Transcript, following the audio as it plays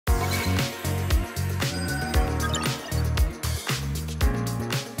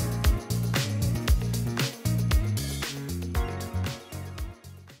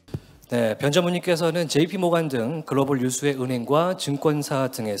네, 변 전무님께서는 JP모간 등 글로벌 유수의 은행과 증권사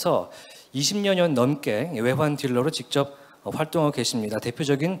등에서 20년 넘게 외환 딜러로 직접 활동하고 계십니다.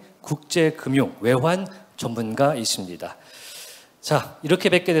 대표적인 국제금융 외환 전문가이십니다. 자, 이렇게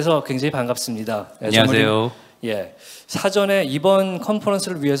뵙게 돼서 굉장히 반갑습니다. 안녕하세요. 예, 사전에 이번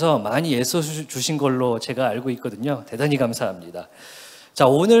컨퍼런스를 위해서 많이 애써 주신 걸로 제가 알고 있거든요. 대단히 감사합니다. 자,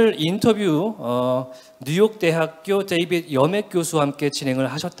 오늘 인터뷰 뉴욕대학교 데이비드 여맥 교수와 함께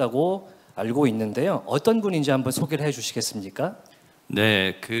진행을 하셨다고 알고 있는데요. 어떤 분인지 한번 소개를 해주시겠습니까?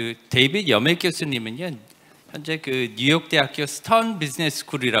 네, 그 데이비드 여맥 교수님은요, 현재 그 뉴욕대학교 스턴 비즈니스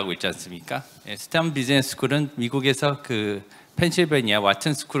스쿨이라고 있지 않습니까? 네, 스턴 비즈니스 스쿨은 미국에서 그 펜실베니아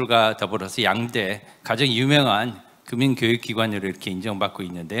와튼 스쿨과 더불어서 양대 가장 유명한 금융 교육 기관으로 이렇게 인정받고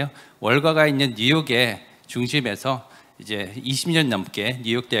있는데요. 월가가 있는 뉴욕의 중심에서 이제 20년 넘게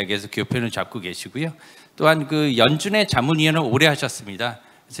뉴욕 대학에서 교편을 잡고 계시고요. 또한 그 연준의 자문위원을 오래 하셨습니다.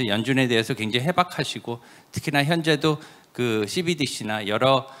 그래서 연준에 대해서 굉장히 해박하시고 특히나 현재도 그 CBDC나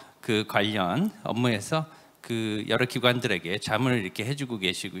여러 그 관련 업무에서 그 여러 기관들에게 자문을 이렇게 해주고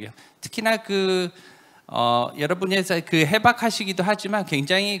계시고요. 특히나 그 여러분에서 그 해박하시기도 하지만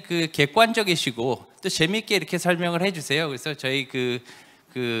굉장히 그 객관적이시고 또 재미있게 이렇게 설명을 해주세요. 그래서 저희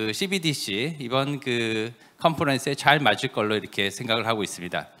그 CBDC 이번 그 콘퍼런스에 잘 맞을 걸로 이렇게 생각을 하고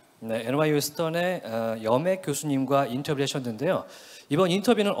있습니다. 네, NYU 스턴의 여맥 교수님과 인터뷰를 하셨는데요. 이번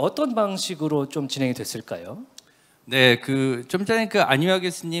인터뷰는 어떤 방식으로 좀 진행이 됐을까요? 네, 그 좀 전에 그 안유아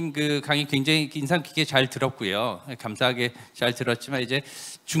교수님 그 강의 굉장히 인상 깊게 잘 들었고요. 감사하게 잘 들었지만 이제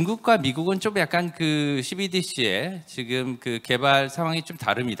중국과 미국은 좀 약간 그 CBDC의 지금 그 개발 상황이 좀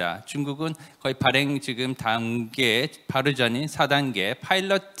다릅니다. 중국은 거의 발행 지금 단계 바로 전인 4단계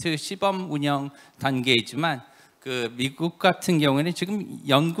파일럿 시범 운영 단계이지만 그 미국 같은 경우에는 지금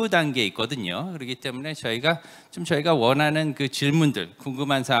연구 단계에 있거든요. 그렇기 때문에 저희가 원하는 그 질문들,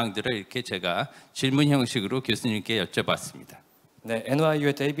 궁금한 사항들을 이렇게 제가 질문 형식으로 교수님께 여쭤봤습니다. 네,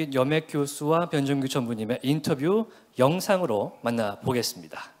 NYU의 데이비드 여맥 교수와 변정규 전무님의 인터뷰 영상으로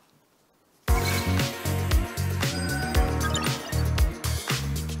만나보겠습니다.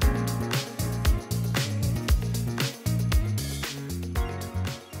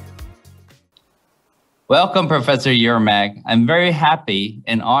 Welcome, Professor Yermack. I'm very happy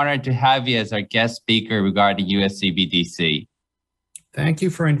and honored to have you as our guest speaker regarding US CBDC. Thank you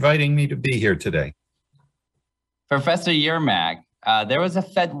for inviting me to be here today. Professor Yermack, there was a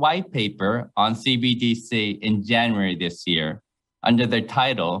Fed white paper on CBDC in January this year under the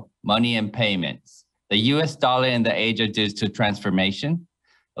title, Money and Payments, the US Dollar in the Age of Digital Transformation.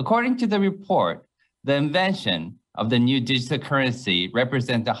 According to the report, the invention of the new digital currency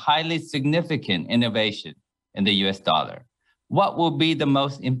represents a highly significant innovation in the US dollar. What will be the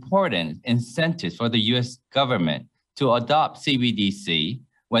most important incentives for the US government to adopt CBDC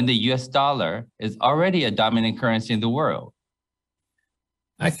when the US dollar is already a dominant currency in the world?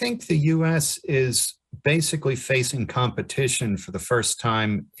 I think the US is basically facing competition for the first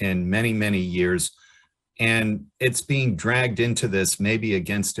time in many, many years, and it's being dragged into this maybe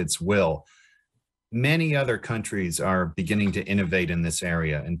against its will. Many other countries are beginning to innovate in this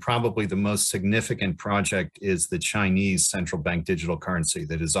area, and probably the most significant project is the Chinese central bank digital currency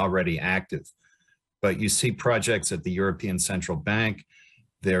that is already active. But you see projects at the European Central Bank.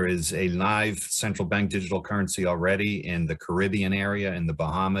 There is a live central bank digital currency already in the Caribbean area, in the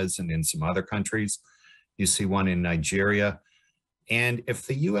Bahamas, and in some other countries. You see one in Nigeria. And if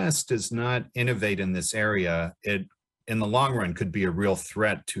the US does not innovate in this area, it in the long run could be a real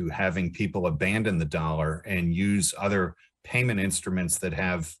threat to having people abandon the dollar and use other payment instruments that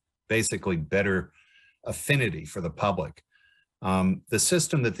have basically better affinity for the public. The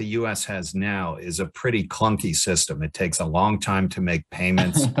system that the US has now is a pretty clunky system. It takes a long time to make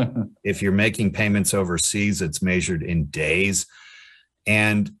payments. If you're making payments overseas, it's measured in days.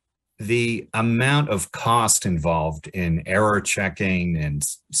 And the amount of cost involved in error checking and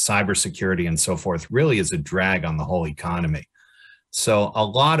cybersecurity and so forth really is a drag on the whole economy. So a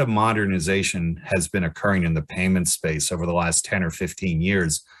lot of modernization has been occurring in the payment space over the last 10 or 15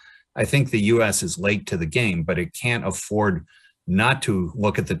 years. I think the US is late to the game, but it can't afford not to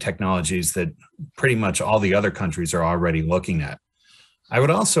look at the technologies that pretty much all the other countries are already looking at. I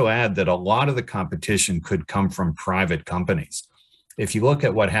would also add that a lot of the competition could come from private companies. If you look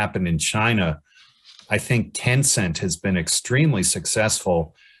at what happened in China, I think Tencent has been extremely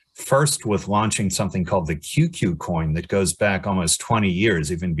successful, first with launching something called the QQ coin that goes back almost 20 years,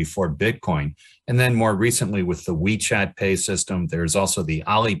 even before Bitcoin. And then more recently with the WeChat Pay system, there's also the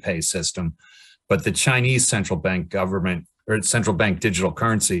Alipay system. But the Chinese central bank government or central bank digital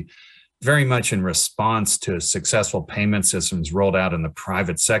currency very much in response to successful payment systems rolled out in the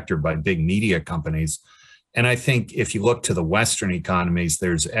private sector by big media companies. And I think if you look to the Western economies,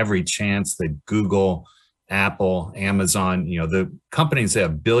 there's every chance that Google, Apple, Amazon, the companies that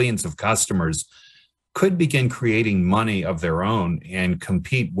have billions of customers could begin creating money of their own and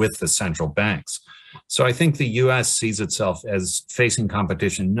compete with the central banks. So I think the US sees itself as facing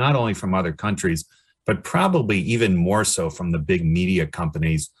competition not only from other countries, but probably even more so from the big media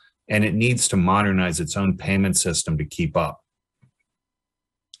companies, and it needs to modernize its own payment system to keep up.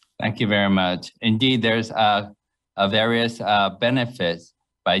 Thank you very much. Indeed, there's various benefits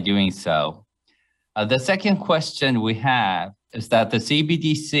by doing so. The second question we have is that the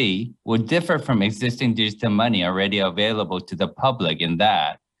CBDC would differ from existing digital money already available to the public in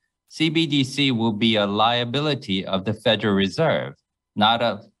that CBDC will be a liability of the Federal Reserve, not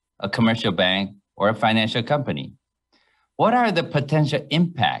of a commercial bank or a financial company. What are the potential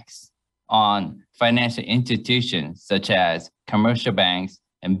impacts on financial institutions such as commercial banks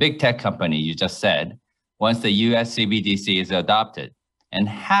and big tech companies, you just said, once the US CBDC is adopted, and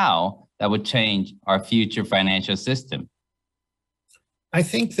how that would change our future financial system? I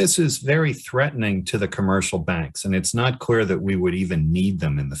think this is very threatening to the commercial banks, and it's not clear that we would even need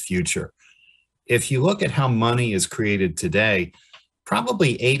them in the future. If you look at how money is created today,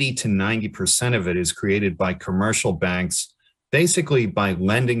 probably 80 to 90% of it is created by commercial banks, basically by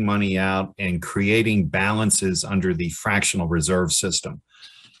lending money out and creating balances under the fractional reserve system.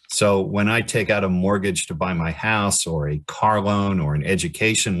 So when I take out a mortgage to buy my house or a car loan or an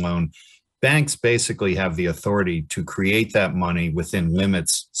education loan, banks basically have the authority to create that money within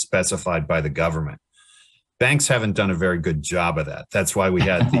limits specified by the government. Banks haven't done a very good job of that. That's why we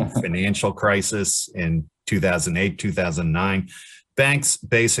had the financial crisis in 2008, 2009. Banks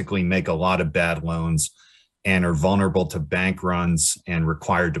basically make a lot of bad loans and are vulnerable to bank runs and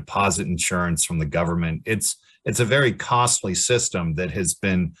require deposit insurance from the government. It's a very costly system that has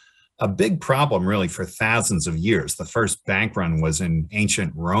been a big problem really for thousands of years. The first bank run was in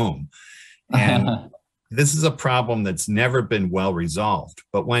ancient Rome. And this is a problem that's never been well resolved.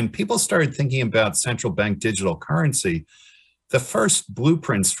 But when people started thinking about central bank digital currency, the first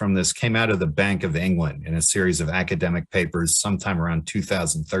blueprints from this came out of the Bank of England in a series of academic papers sometime around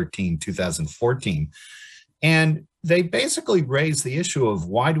 2013, 2014. And they basically raised the issue of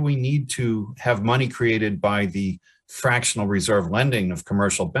why do we need to have money created by the fractional reserve lending of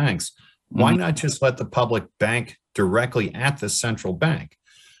commercial banks? Why not just let the public bank directly at the central bank?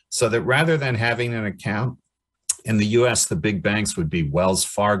 So that rather than having an account in the US, the big banks would be Wells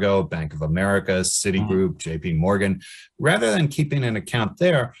Fargo, Bank of America, Citigroup, JP Morgan. Rather than keeping an account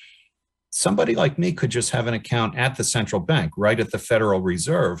there, somebody like me could just have an account at the central bank, right at the Federal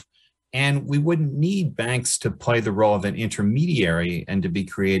Reserve. And we wouldn't need banks to play the role of an intermediary and to be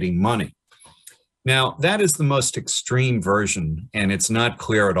creating money. Now, that is the most extreme version, and it's not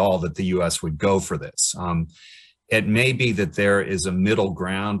clear at all that the US would go for this. It may be that there is a middle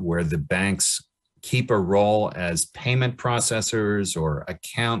ground where the banks keep a role as payment processors or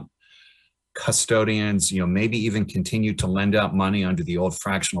account custodians, maybe even continue to lend out money under the old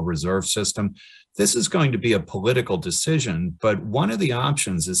fractional reserve system. This is going to be a political decision, but one of the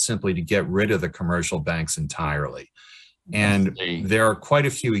options is simply to get rid of the commercial banks entirely. And there are quite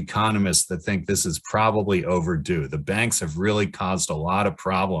a few economists that think this is probably overdue. The banks have really caused a lot of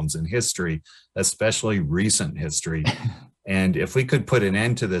problems in history, especially recent history. And if we could put an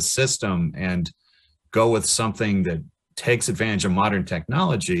end to this system and go with something that takes advantage of modern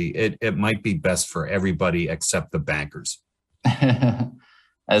technology, it might be best for everybody except the bankers.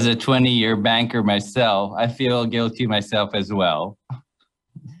 As a 20-year banker myself, I feel guilty myself as well.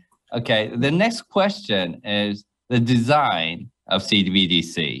 Okay, the next question is the design of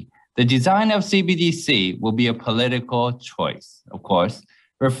CBDC. The design of CBDC will be a political choice, of course,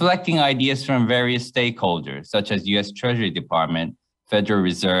 reflecting ideas from various stakeholders, such as US Treasury Department, Federal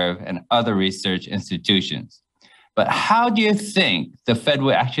Reserve, and other research institutions. But how do you think the Fed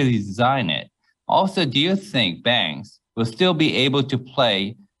will actually design it? Also, do you think banks will still be able to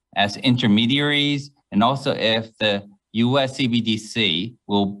play as intermediaries, and also if the US CBDC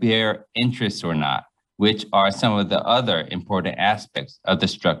will bear interest or not, which are some of the other important aspects of the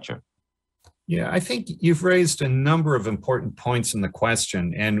structure? Yeah, I think you've raised a number of important points in the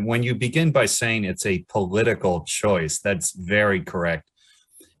question. And when you begin by saying it's a political choice, that's very correct.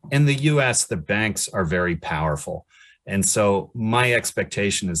 In the US, the banks are very powerful. And so my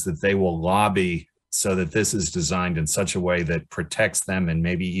expectation is that they will lobby so that this is designed in such a way that protects them and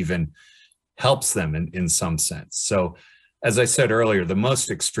maybe even helps them in some sense. So as I said earlier, the most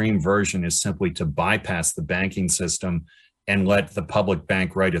extreme version is simply to bypass the banking system and let the public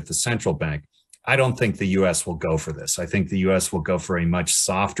bank right at the central bank. I don't think the US will go for this. I think the US will go for a much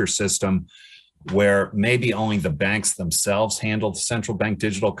softer system where maybe only the banks themselves handle the central bank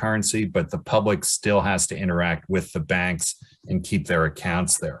digital currency, but the public still has to interact with the banks and keep their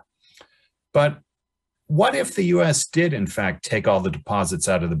accounts there. But what if the US did, in fact, take all the deposits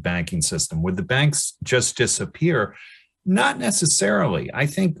out of the banking system? Would the banks just disappear? Not necessarily. I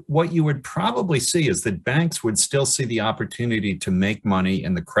think what you would probably see is that banks would still see the opportunity to make money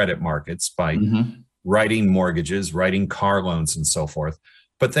in the credit markets by writing mortgages, writing car loans, and so forth.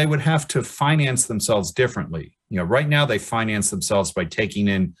 But they would have to finance themselves differently. Right now they finance themselves by taking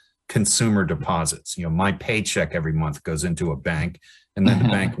in consumer deposits. My paycheck every month goes into a bank, and then the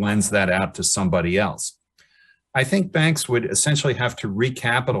bank lends that out to somebody else. I think banks would essentially have to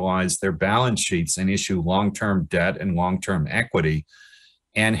recapitalize their balance sheets and issue long-term debt and long-term equity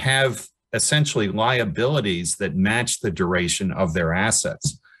and have essentially liabilities that match the duration of their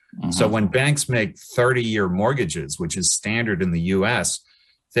assets. So when banks make 30-year mortgages, which is standard in the US,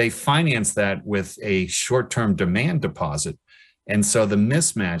 they finance that with a short-term demand deposit. And so the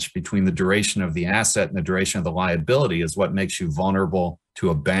mismatch between the duration of the asset and the duration of the liability is what makes you vulnerable to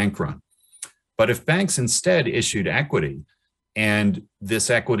a bank run. But if banks instead issued equity and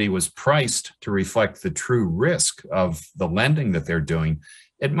this equity was priced to reflect the true risk of the lending that they're doing,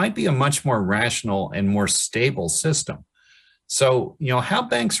 it might be a much more rational and more stable system. So, how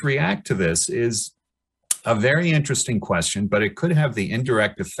banks react to this is a very interesting question, but it could have the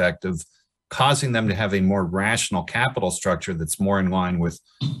indirect effect of causing them to have a more rational capital structure that's more in line with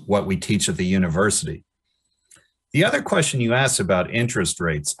what we teach at the university. The other question you asked about interest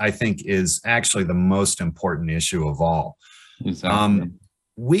rates, I think, is actually the most important issue of all. Exactly.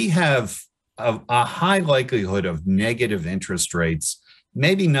 We have a high likelihood of negative interest rates,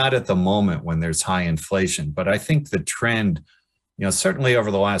 maybe not at the moment when there's high inflation, but I think the trend, certainly over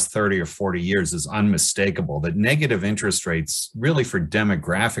the last 30 or 40 years is unmistakable that negative interest rates, really for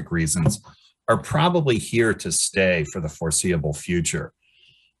demographic reasons, are probably here to stay for the foreseeable future.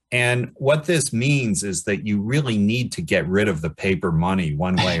 And what this means is that you really need to get rid of the paper money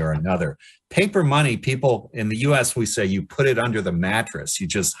one way or another. Paper money, people in the US, we say you put it under the mattress, you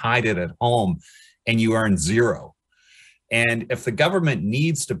just hide it at home and you earn zero. And if the government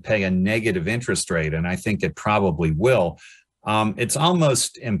needs to pay a negative interest rate, and I think it probably will, it's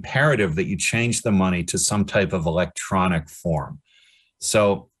almost imperative that you change the money to some type of electronic form.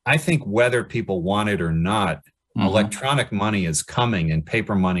 So I think whether people want it or not, electronic money is coming and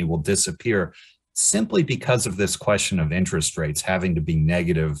paper money will disappear simply because of this question of interest rates having to be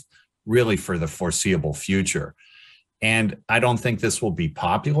negative really for the foreseeable future. And I don't think this will be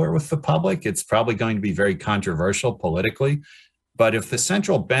popular with the public. It's probably going to be very controversial politically. But if the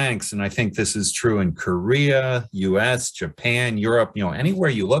central banks, and I think this is true in Korea, US, Japan, Europe, anywhere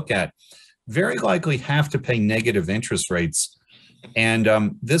you look at, very likely have to pay negative interest rates. And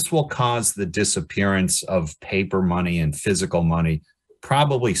this will cause the disappearance of paper money and physical money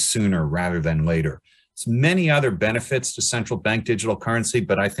probably sooner rather than later. There's many other benefits to central bank digital currency,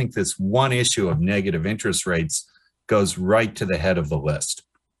 but I think this one issue of negative interest rates goes right to the head of the list.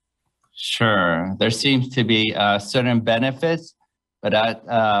 Sure. There seems to be certain benefits, but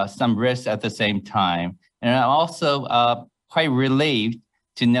some risks at the same time. And I'm also quite relieved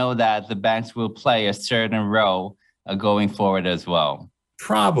to know that the banks will play a certain role going forward as well.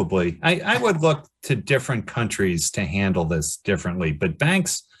 Probably. I would look to different countries to handle this differently, but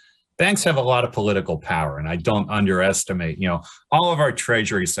banks have a lot of political power, and I don't underestimate, all of our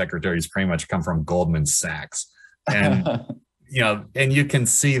treasury secretaries pretty much come from Goldman Sachs. And, and you can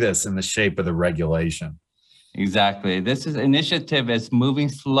see this in the shape of the regulation. Exactly. This initiative is moving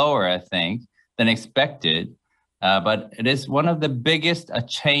slower, I think, than expected, but it is one of the biggest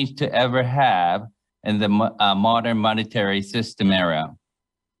change to ever have in the modern monetary system era.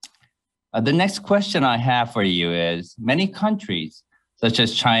 The next question I have for you is, many countries, such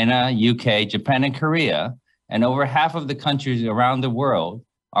as China, UK, Japan, and Korea, and over half of the countries around the world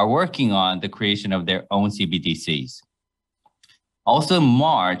are working on the creation of their own CBDCs. Also in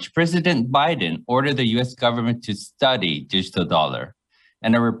March, President Biden ordered the US government to study digital dollar,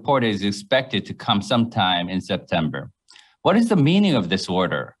 and a report is expected to come sometime in September. What is the meaning of this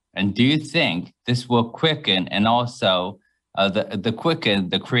order? And do you think this will quicken and also quicken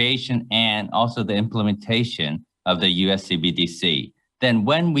the creation and also the implementation of the US CBDC? Then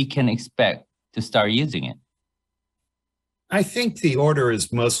when we can expect to start using it? I think the order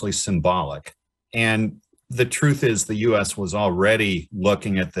is mostly symbolic. And the truth is the US was already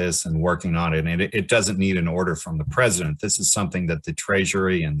looking at this and working on it. And it doesn't need an order from the president. This is something that the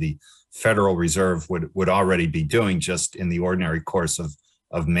Treasury and the Federal Reserve would already be doing just in the ordinary course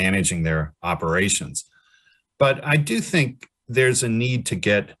of managing their operations. But I do think there's a need to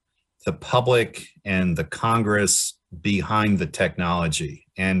get the public and the Congress behind the technology.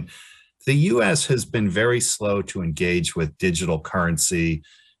 And the US has been very slow to engage with digital currency,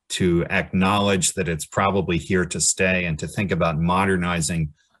 to acknowledge that it's probably here to stay, and to think about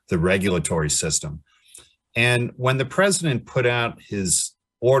modernizing the regulatory system. And when the president put out his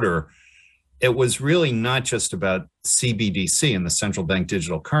order, it was really not just about CBDC and the central bank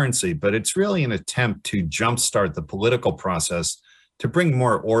digital currency, but it's really an attempt to jumpstart the political process to bring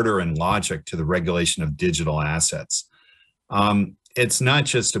more order and logic to the regulation of digital assets. It's not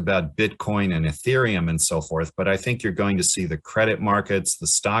just about Bitcoin and Ethereum and so forth, but I think you're going to see the credit markets, the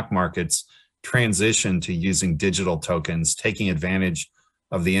stock markets transition to using digital tokens, taking advantage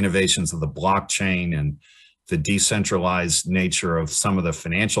of the innovations of the blockchain and the decentralized nature of some of the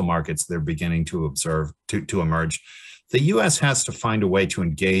financial markets they're beginning to observe, to emerge. The US has to find a way to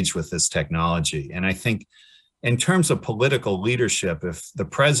engage with this technology. And I think in terms of political leadership, if the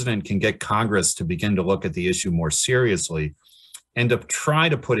president can get Congress to begin to look at the issue more seriously and to try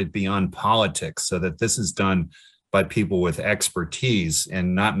to put it beyond politics so that this is done by people with expertise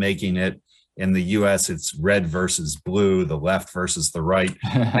and not making it, in the US, it's red versus blue, the left versus the right.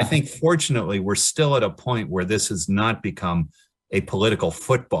 I think fortunately, we're still at a point where this has not become a political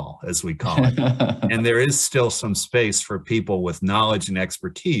football, as we call it. And there is still some space for people with knowledge and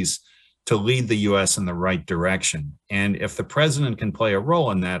expertise to lead the US in the right direction. And if the president can play a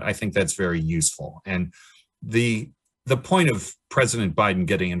role in that, I think that's very useful. And the point of President Biden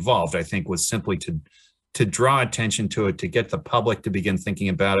getting involved, I think, was simply to draw attention to it, to get the public to begin thinking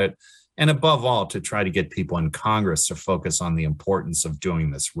about it, and above all, to try to get people in Congress to focus on the importance of doing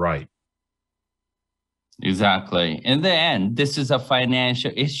this right. Exactly. In the end, this is a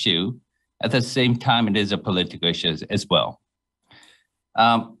financial issue. At the same time, it is a political issue as well.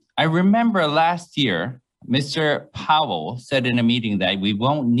 I remember last year, Mr. Powell said in a meeting that we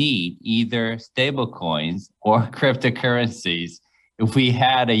won't need either stablecoins or cryptocurrencies if we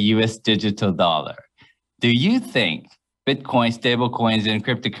had a US digital dollar. Do you think Bitcoin, stablecoins, and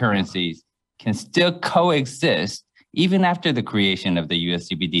cryptocurrencies can still coexist even after the creation of the US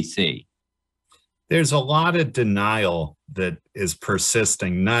CBDC? There's a lot of denial that is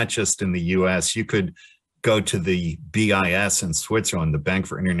persisting, not just in the US. You could go to the BIS in Switzerland, the Bank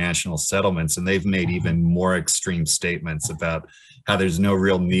for International Settlements, and they've made even more extreme statements about how there's no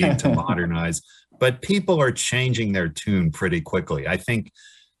real need to modernize. But people are changing their tune pretty quickly. I think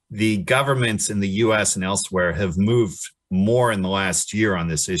the governments in the US and elsewhere have moved more in the last year on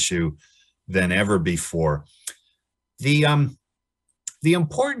this issue than ever before. The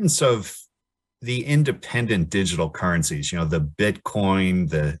importance of the independent digital currencies, you know, the Bitcoin,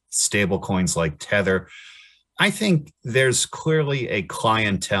 the stable coins like Tether, I think there's clearly a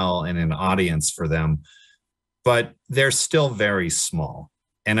clientele and an audience for them, but they're still very small.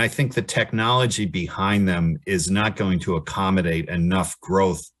 And I think the technology behind them is not going to accommodate enough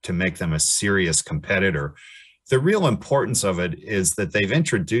growth to make them a serious competitor. The real importance of it is that they've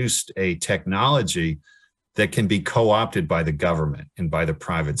introduced a technology that can be co-opted by the government and by the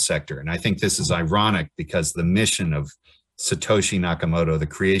private sector. And I think this is ironic because the mission of Satoshi Nakamoto, the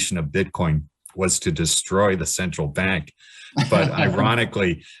creation of Bitcoin, was to destroy the central bank. But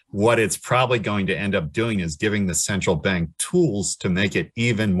ironically, what it's probably going to end up doing is giving the central bank tools to make it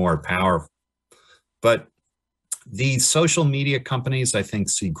even more powerful. But the social media companies, I think,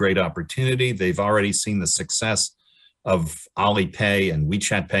 see great opportunity. They've already seen the success of Alipay and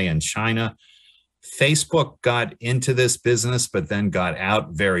WeChat Pay in China. Facebook got into this business, but then got out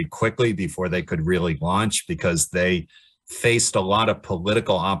very quickly before they could really launch because they faced a lot of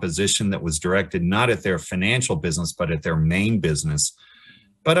political opposition that was directed not at their financial business, but at their main business.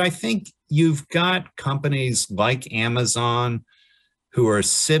 But I think you've got companies like Amazon who are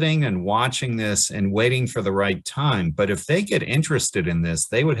sitting and watching this and waiting for the right time. But if they get interested in this,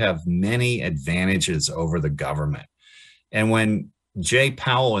 they would have many advantages over the government. And when Jay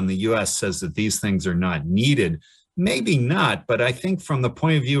Powell in the US says that these things are not needed, maybe not, but I think from the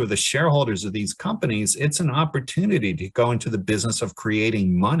point of view of the shareholders of these companies, it's an opportunity to go into the business of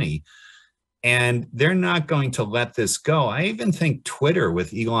creating money. And they're not going to let this go. I even think Twitter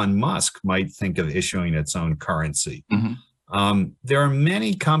with Elon Musk might think of issuing its own currency. Mm-hmm. There are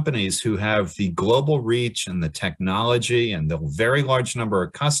many companies who have the global reach and the technology and the very large number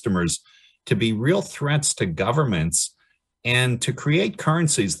of customers to be real threats to governments and to create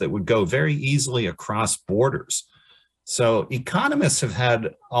currencies that would go very easily across borders. So economists have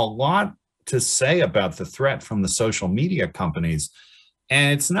had a lot to say about the threat from the social media companies.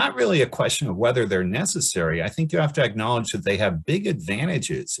 And it's not really a question of whether they're necessary. I think you have to acknowledge that they have big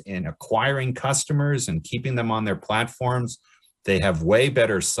advantages in acquiring customers and keeping them on their platforms. They have way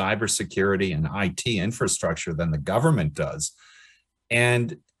better cybersecurity and IT infrastructure than the government does.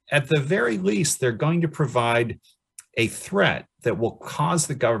 And at the very least, they're going to provide a threat that will cause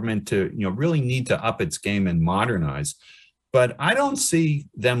the government to, really need to up its game and modernize. But I don't see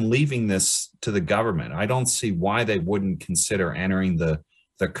them leaving this to the government. I don't see why they wouldn't consider entering the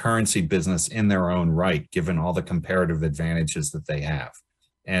currency business in their own right, given all the comparative advantages that they have.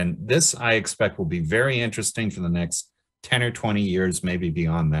 And this, I expect, will be very interesting for the next 10 or 20 years, maybe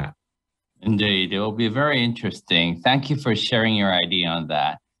beyond that. Indeed, it will be very interesting. Thank you for sharing your idea on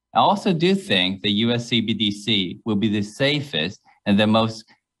that. I also do think the US CBDC will be the safest and the most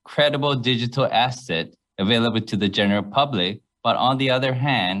credible digital asset available to the general public. But on the other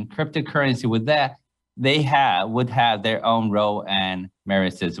hand, cryptocurrency with that, would have their own role and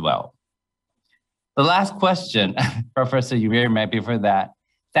merits as well. The last question, Professor Yermack, before that,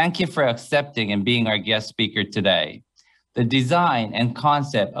 thank you for accepting and being our guest speaker today. The design and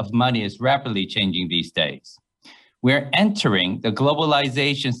concept of money is rapidly changing these days. We're entering the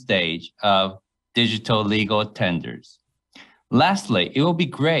globalization stage of digital legal tenders. Lastly, it will be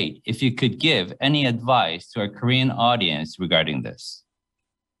great if you could give any advice to our Korean audience regarding this.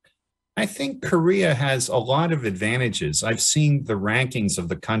 I think Korea has a lot of advantages. I've seen the rankings of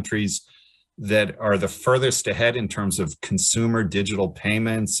the countries that are the furthest ahead in terms of consumer digital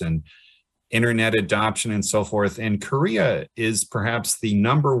payments and internet adoption and so forth. And Korea is perhaps the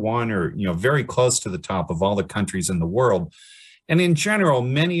number one or, very close to the top of all the countries in the world. And in general,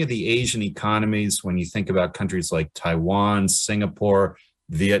 many of the Asian economies, when you think about countries like Taiwan, Singapore,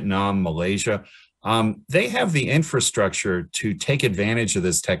 Vietnam, Malaysia, they have the infrastructure to take advantage of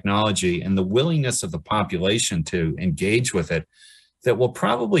this technology and the willingness of the population to engage with it that will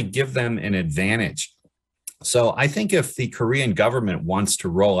probably give them an advantage. So I think if the Korean government wants to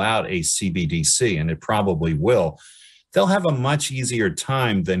roll out a CBDC, and it probably will, they'll have a much easier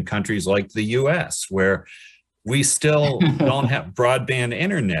time than countries like the US, where we still don't have broadband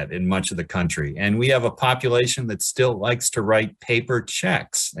internet in much of the country. And we have a population that still likes to write paper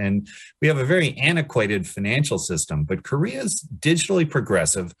checks. And we have a very antiquated financial system. But Korea is digitally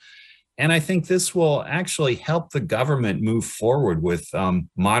progressive. And I think this will actually help the government move forward with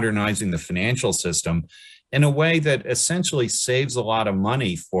modernizing the financial system in a way that essentially saves a lot of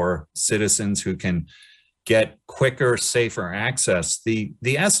money for citizens who can get quicker, safer access. The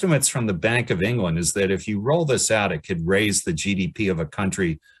estimates from the Bank of England is that if you roll this out, it could raise the GDP of a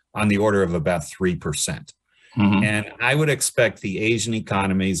country on the order of about 3%. Mm-hmm. And I would expect the Asian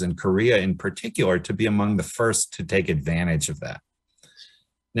economies and Korea in particular to be among the first to take advantage of that.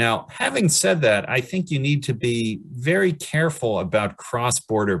 Now, having said that, I think you need to be very careful about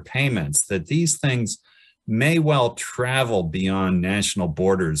cross-border payments, that these things may well travel beyond national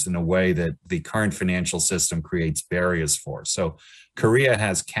borders in a way that the current financial system creates barriers for. So Korea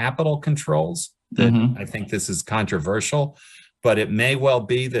has capital controls that I think this is controversial, but it may well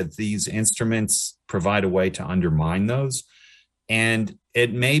be that these instruments provide a way to undermine those. And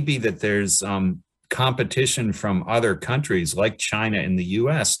it may be that there's competition from other countries like China and the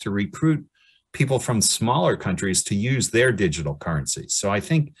US to recruit people from smaller countries to use their digital currencies. So I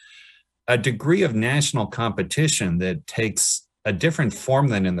think a degree of national competition that takes a different form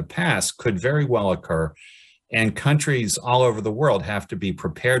than in the past could very well occur. And countries all over the world have to be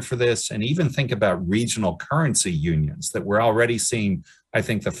prepared for this and even think about regional currency unions that we're already seeing, I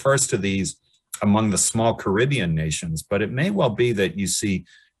think, the first of these among the small Caribbean nations. But it may well be that you see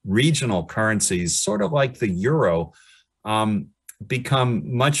regional currencies, sort of like the euro,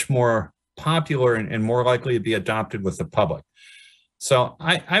 become much more popular and more likely to be adopted with the public. So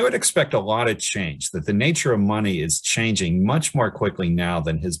I would expect a lot of change, that the nature of money is changing much more quickly now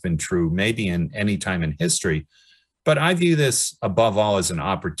than has been true maybe in any time in history. But I view this above all as an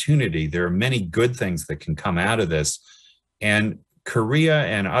opportunity. There are many good things that can come out of this. And Korea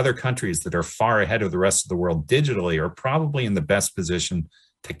and other countries that are far ahead of the rest of the world digitally are probably in the best position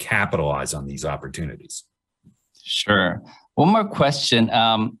to capitalize on these opportunities. Sure. One more question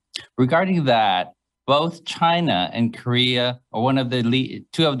regarding that. Both China and Korea are one of the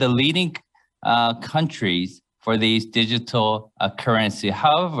two of the leading countries for these digital currency.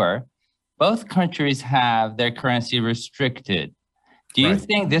 However, both countries have their currency restricted. Do you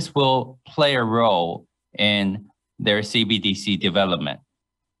think this will play a role in their CBDC development?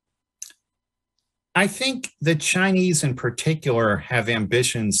 I think the Chinese in particular have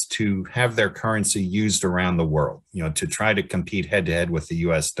ambitions to have their currency used around the world, to try to compete head to head with the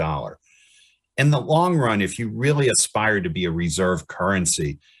US dollar. in the long run, if you really aspire to be a reserve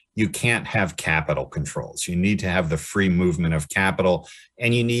currency, you can't have capital controls. You need to have the free movement of capital, and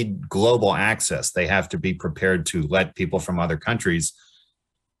you need global access. They have to be prepared to let people from other countries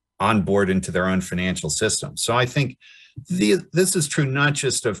on board into their own financial system. So I think this is true not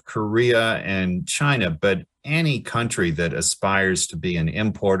just of Korea and China, but any country that aspires to be an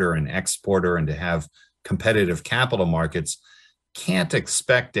importer and exporter and to have competitive capital markets can't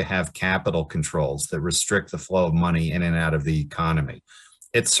expect to have capital controls that restrict the flow of money in and out of the economy.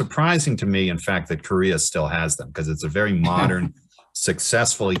 It's surprising to me, in fact, that Korea still has them because it's a very modern,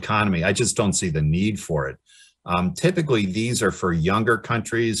 successful economy. I just don't see the need for it. Typically, these are for younger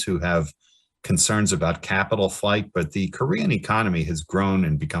countries who have concerns about capital flight, but the Korean economy has grown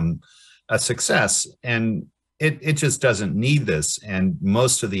and become a success, and it just doesn't need this. And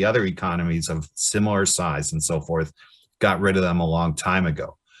most of the other economies of similar size and so forth got rid of them a long time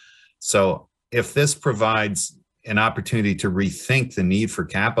ago. So if this provides an opportunity to rethink the need for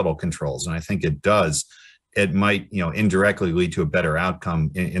capital controls, and I think it does, it might, indirectly lead to a better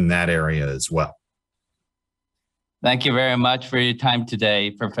outcome in that area as well. Thank you very much for your time today,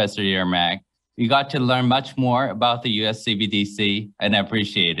 Professor Yermack. We got to learn much more about the US CBDC, and I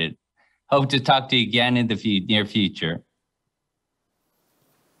appreciate it. Hope to talk to you again in the near future.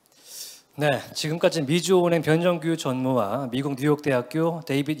 네, 지금까지 미즈호은행 변정규 전무와 미국 뉴욕대학교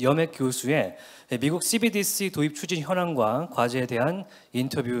데이비드 여맥 교수의 미국 CBDC 도입 추진 현황과 과제에 대한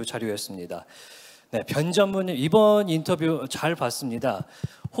인터뷰 자료였습니다. 네, 변 전무님 이번 인터뷰 잘 봤습니다.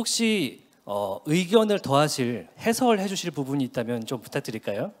 혹시 의견을 더하실 해설해 주실 부분이 있다면 좀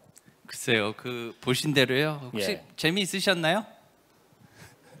부탁드릴까요? 글쎄요, 그 보신 대로요. 혹시 재미있으셨나요?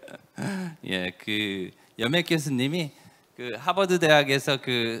 예, 그 여맥 교수님이 그 하버드 대학에서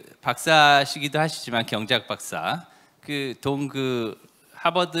그 박사시기도 하시지만 경제학 박사, 그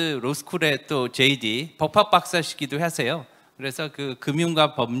하버드 로스쿨의 또 JD 법학 박사시기도 하세요. 그래서 그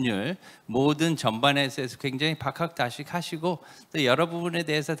금융과 법률 모든 전반에 대해서 굉장히 박학다식 하시고 또 여러 부분에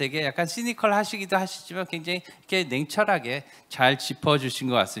대해서 되게 약간 시니컬 하시기도 하시지만 굉장히 이렇게 냉철하게 잘 짚어주신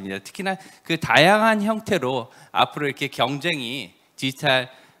것 같습니다. 특히나 그 다양한 형태로 앞으로 이렇게 경쟁이 디지털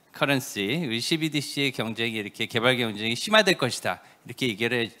커런시, 우리 CBDC의 경쟁이 이렇게 개발 경쟁이 심화될 것이다 이렇게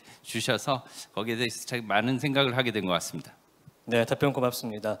얘기를 해주셔서 거기에 대해서 참 많은 생각을 하게 된 것 같습니다. 네, 답변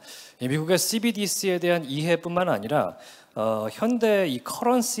고맙습니다. 미국의 CBDC에 대한 이해뿐만 아니라 현대 이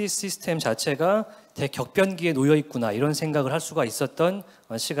커런시 시스템 자체가 대격변기에 놓여 있구나 이런 생각을 할 수가 있었던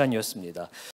시간이었습니다.